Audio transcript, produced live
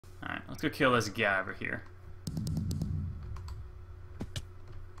Alright, let's go kill this guy over here.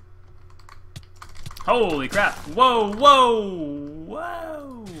 Holy crap! Whoa, whoa,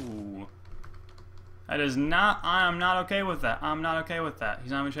 whoa! That is not... I am not okay with that. I'm not okay with that.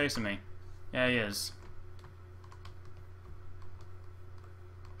 He's not even chasing me. Yeah, he is.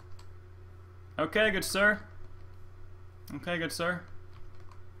 Okay, good sir. Okay, good sir.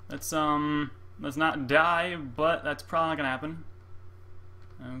 Let's not die, but that's probably not gonna happen.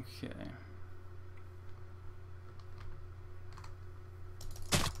 Okay.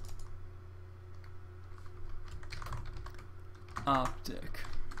 Optic.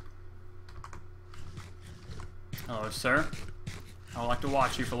 Hello, sir. I would like to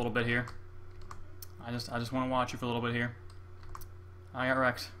watch you for a little bit here. I just want to watch you for a little bit here. I got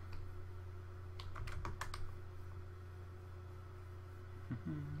wrecked.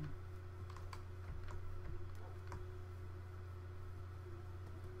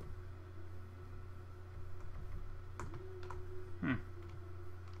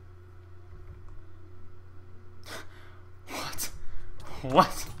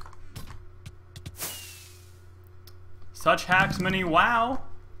 What? Such hacks many wow.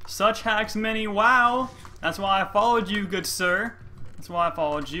 Such hacks many wow. That's why I followed you, good sir. That's why I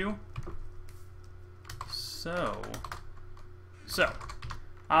followed you. So,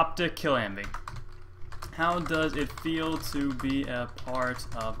 Optic kill Ambi. How does it feel to be a part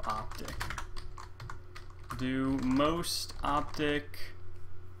of Optic? Do most Optic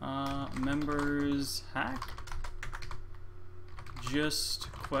members hack?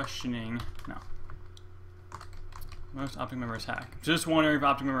 Just questioning. No. Most Optic members hack. Just wondering if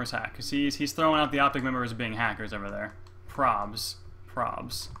Optic members hack. Because he's throwing out the Optic members as being hackers over there. Probs.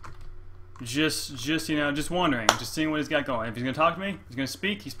 Just you know, just wondering. Just seeing what he's got going. If he's gonna talk to me, he's gonna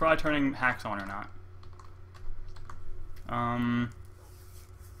speak, he's probably turning hacks on or not.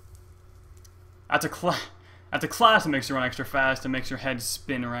 That's a class that makes you run extra fast and makes your head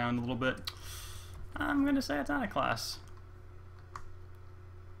spin around a little bit. I'm gonna say it's not a class.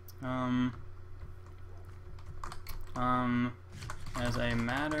 As a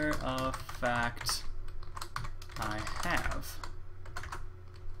matter of fact, I have.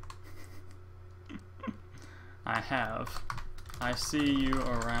 I see you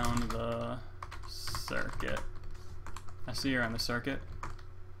around the circuit.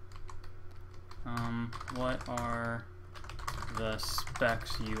 What are the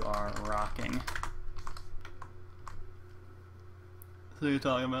specs you are rocking? Who are you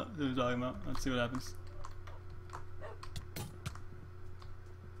talking about? Let's see what happens.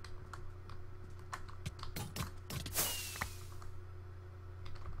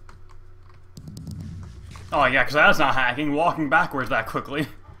 Oh yeah, because that's not hacking. Walking backwards that quickly.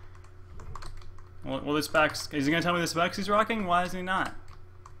 Well, the specs. Is he gonna tell me the specs he's rocking? Why is he not?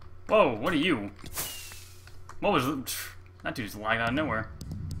 Whoa! What are you? What was that? Dude's lagged out of nowhere.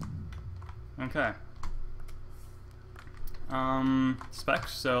 Okay.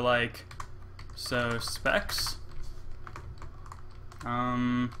 Specs. So specs.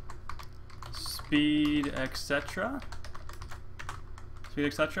 Speed, etc.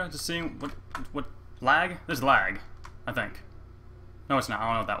 Just seeing what lag. There's lag, I think. No, it's not. I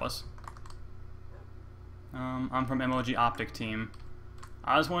don't know what that was. I'm from MLG Optic team.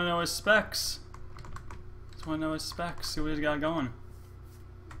 I just want to know his specs. See what he's got going.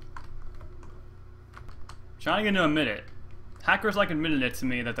 Trying to get him to admit it. Hackers like admitting it to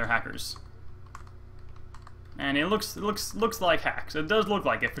me that they're hackers. And it looks like hacks. It does look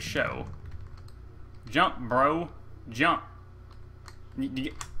like it for show. Jump, bro. Jump.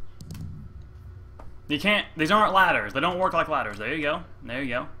 You can't. These aren't ladders. They don't work like ladders. There you go.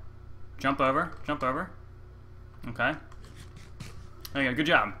 Jump over. Okay. There you go. Good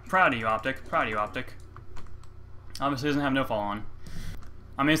job. Proud of you, Optic. Obviously doesn't have no fall on.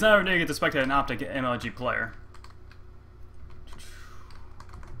 I mean, it's not every day you get to spectate an Optic MLG player.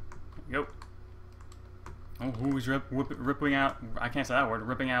 There you go. Oh, who's ripping out? I can't say that word.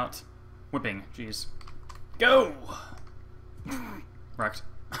 Ripping out. Whipping. Jeez. Go! Wrecked.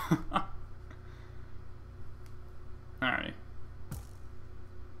 Alrighty.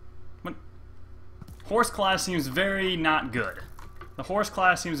 What? Horse class seems very not good. The horse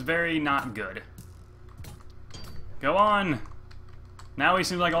class seems very not good. Go on! Now he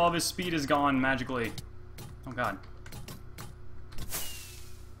seems like all of his speed is gone magically. Oh god.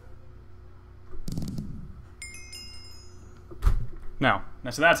 No.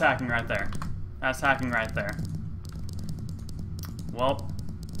 So that's hacking right there. Well.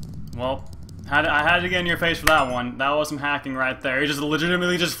 I had to get in your face for that one. That was some hacking right there. He just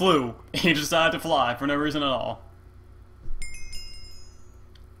legitimately just flew. He just decided to fly for no reason at all.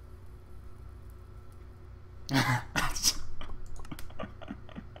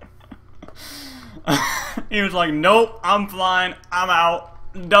 He was like, nope, I'm flying, I'm out,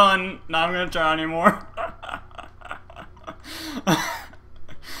 done, not gonna try anymore.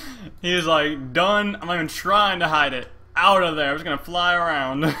 He was like, done, I'm not even trying to hide it. Out of there, I'm just gonna fly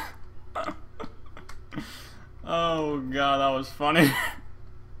around. Oh god, that was funny.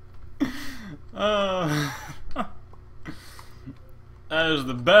 That is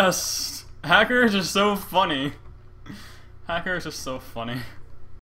the best. Hacker is just so funny. Hacker is just so funny.